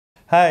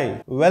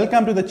Hi,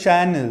 welcome to the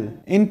channel.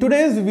 In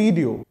today's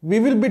video, we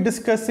will be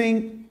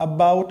discussing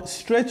about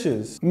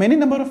stretches. Many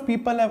number of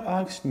people have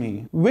asked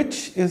me,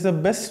 which is the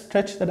best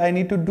stretch that I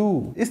need to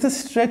do? Is the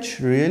stretch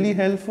really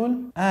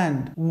helpful?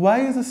 And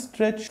why is a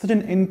stretch such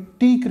an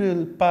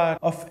integral part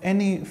of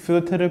any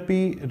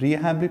physiotherapy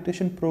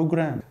rehabilitation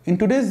program? In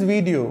today's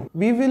video,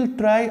 we will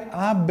try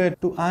our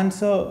best to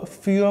answer a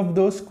few of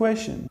those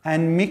questions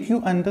and make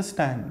you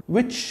understand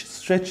which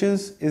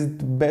stretches is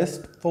the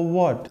best for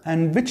what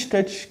and which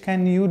stretch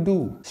can you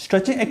do.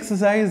 Stretching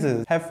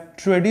exercises have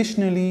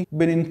traditionally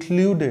been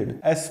included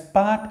as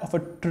part of a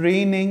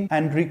training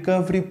and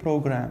recovery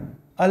program.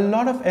 A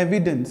lot of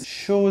evidence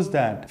shows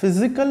that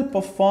physical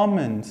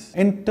performance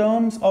in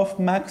terms of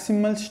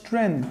maximal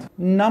strength,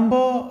 number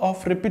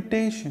of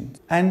repetitions,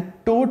 and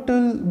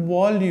total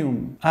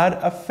volume are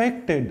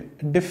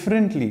affected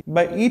differently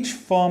by each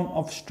form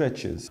of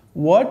stretches.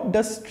 What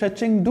does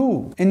stretching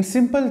do? In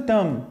simple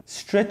terms,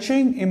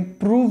 stretching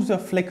improves the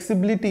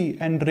flexibility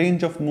and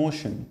range of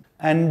motion,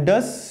 and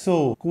does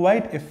so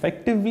quite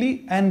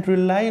effectively and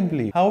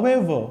reliably.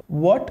 However,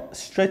 what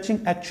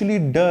stretching actually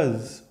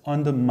does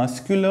on the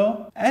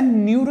muscular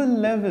and neural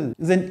level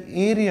is an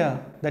area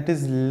that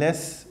is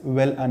less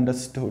well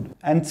understood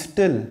and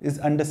still is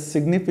under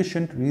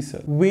significant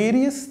research.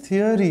 Various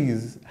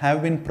theories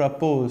have been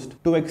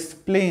proposed to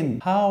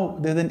explain how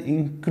there's an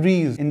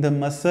increase in the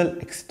muscle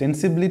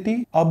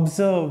extensibility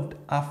observed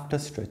after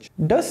stretch.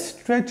 Does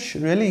stretch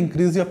really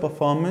increase your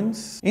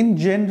performance? In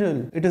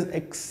general, it is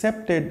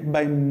accepted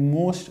by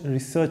most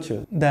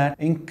researchers that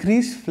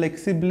increased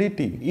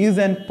flexibility is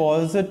a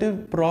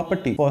positive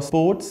property for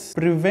sports,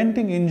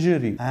 preventing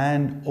injury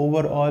and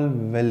overall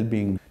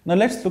well-being. Now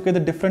let's look at the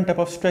different type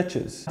of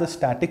stretches. The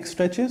static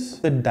stretches,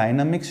 the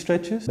dynamic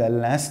stretches, the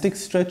elastic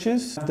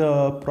stretches,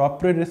 the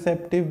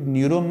proprioceptive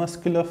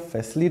neuromuscular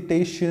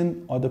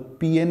facilitation or the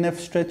PNF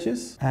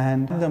stretches,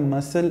 and the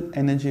muscle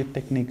energy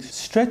techniques.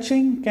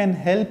 Stretching can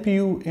help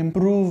you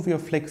improve your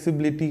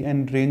flexibility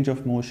and range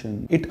of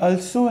motion. It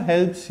also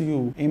helps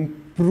you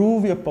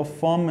improve your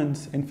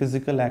performance in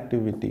physical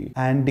activity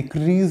and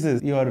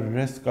decreases your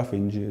risk of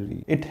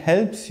injury. It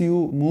helps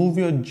you move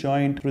your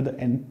joint through the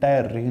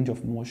entire range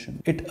of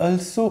motion. It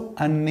also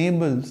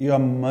enables your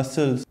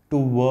muscles to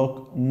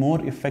work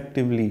more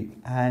effectively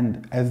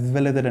and as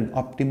well as at an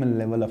optimal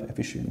level of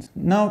efficiency.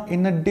 Now,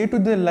 in a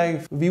day-to-day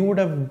life, we would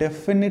have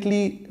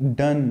definitely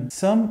done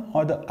some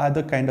or the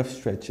other kind of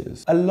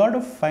stretches. A lot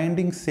of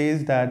findings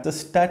says that the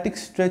static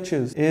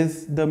stretches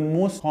is the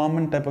most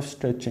common type of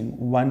stretching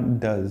one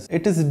does.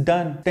 It is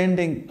done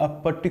extending a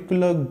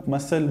particular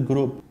muscle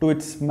group to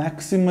its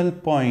maximal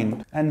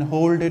point and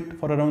hold it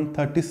for around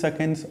 30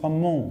 seconds or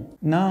more.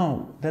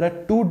 Now, there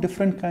are two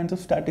different kinds of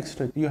static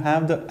stretch. You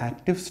have the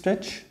active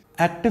stretch.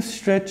 Active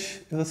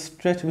stretch is a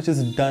stretch which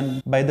is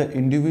done by the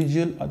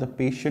individual or the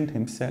patient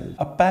himself.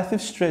 A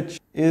passive stretch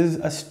is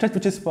a stretch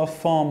which is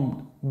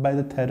performed by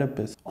the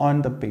therapist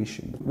on the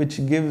patient,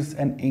 which gives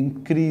an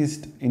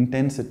increased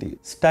intensity.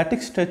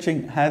 Static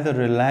stretching has a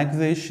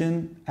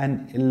relaxation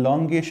and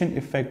elongation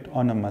effect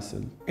on a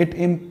muscle. It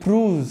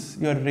improves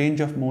your range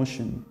of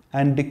motion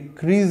and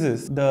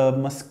decreases the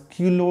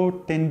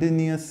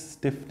musculotendinous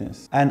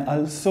stiffness and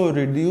also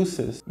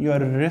reduces your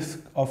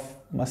risk of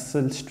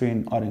muscle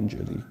strain or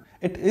injury.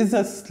 It is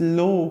a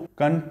slow,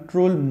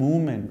 controlled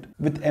movement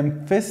with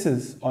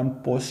emphasis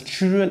on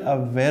postural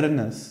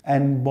awareness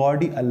and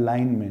body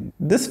alignment.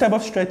 This type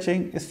of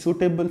stretching is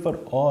suitable for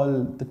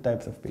all the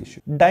types of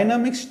patients.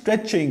 Dynamic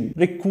stretching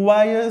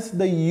requires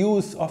the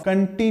use of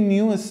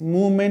continuous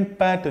movement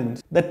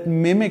patterns that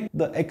mimic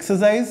the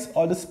exercise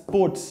or the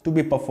sports to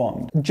be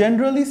performed.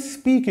 Generally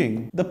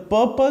speaking, the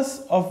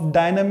purpose of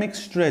dynamic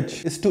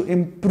stretch is to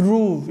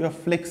improve your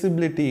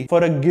flexibility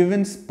for a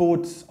given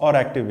sports or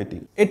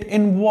activity. It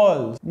involves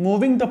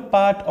moving the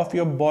part of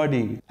your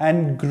body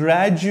and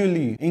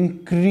gradually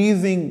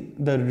increasing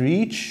the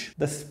reach,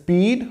 the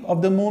speed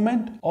of the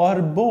movement,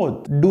 or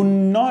both. Do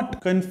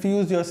not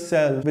confuse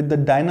yourself with the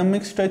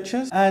dynamic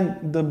stretches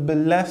and the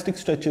elastic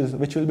stretches,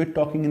 which we'll be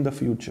talking in the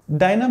future.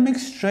 Dynamic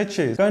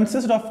stretches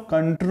consist of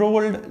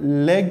controlled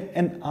leg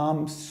and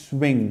arm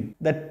swing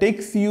that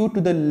takes you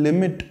to the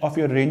limit of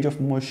your range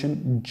of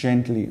motion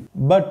gently.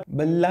 But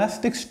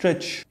elastic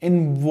stretch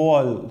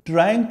involves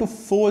trying to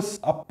force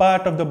a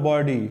part of the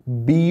body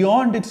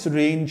beyond its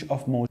range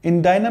of motion.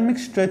 In dynamic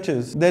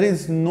stretches, there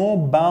is no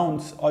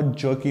bounce or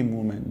jerky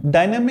movement.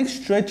 Dynamic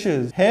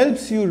stretches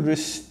helps you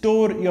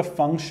restore your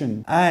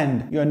function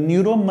and your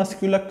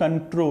neuromuscular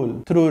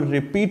control through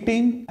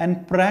repeating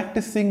and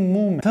practicing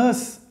movement,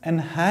 thus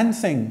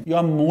enhancing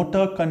your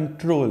motor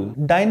control.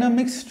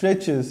 Dynamic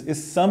stretches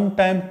is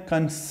sometimes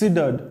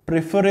considered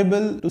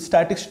preferable to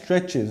static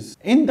stretches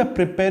in the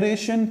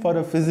preparation for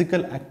a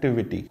physical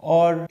activity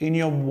or in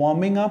your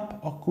warming up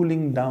or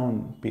cooling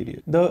down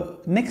period. The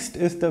next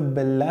is the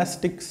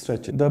elastic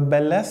stretches. The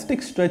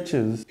elastic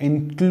stretches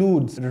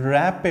includes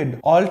rapid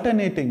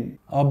alternating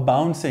or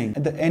bouncing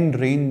at the end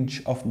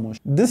range of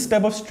motion. This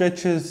type of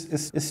stretches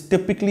is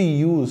typically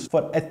used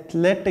for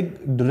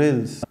athletic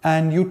drills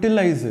and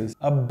utilizes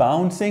a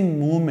bouncing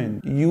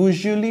movement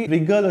usually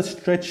trigger a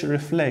stretch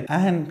reflex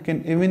and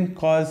can even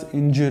cause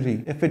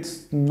injury if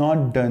it's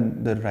not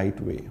done the right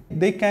way.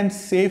 They can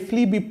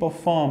safely be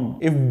performed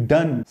if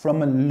done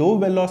from a low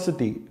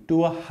velocity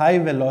to a high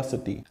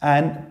velocity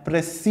and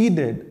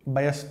preceded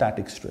by a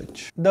static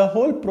stretch. The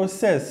whole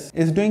process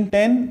is doing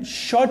 10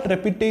 short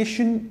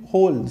repetition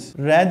holds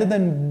rather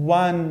than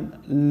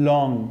one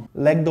long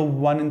like the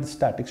one in the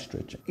static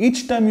stretch.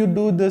 Each time you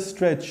do this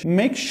stretch,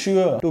 make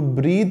sure to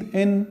breathe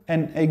in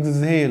and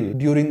exhale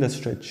during the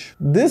stretch.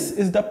 This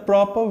is the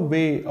proper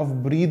way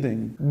of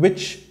breathing,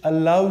 which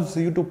allows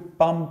you to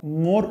pump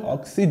more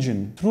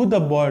oxygen through the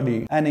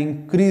body and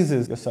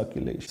increases your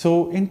circulation.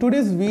 So in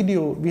today's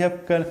video, we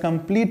have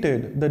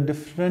completed the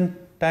different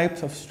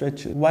types of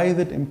stretches. Why is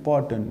it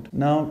important?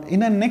 Now,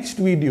 in our next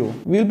video,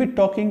 we'll be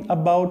talking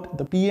about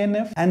the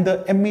PNF and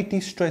the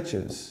MET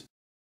stretches.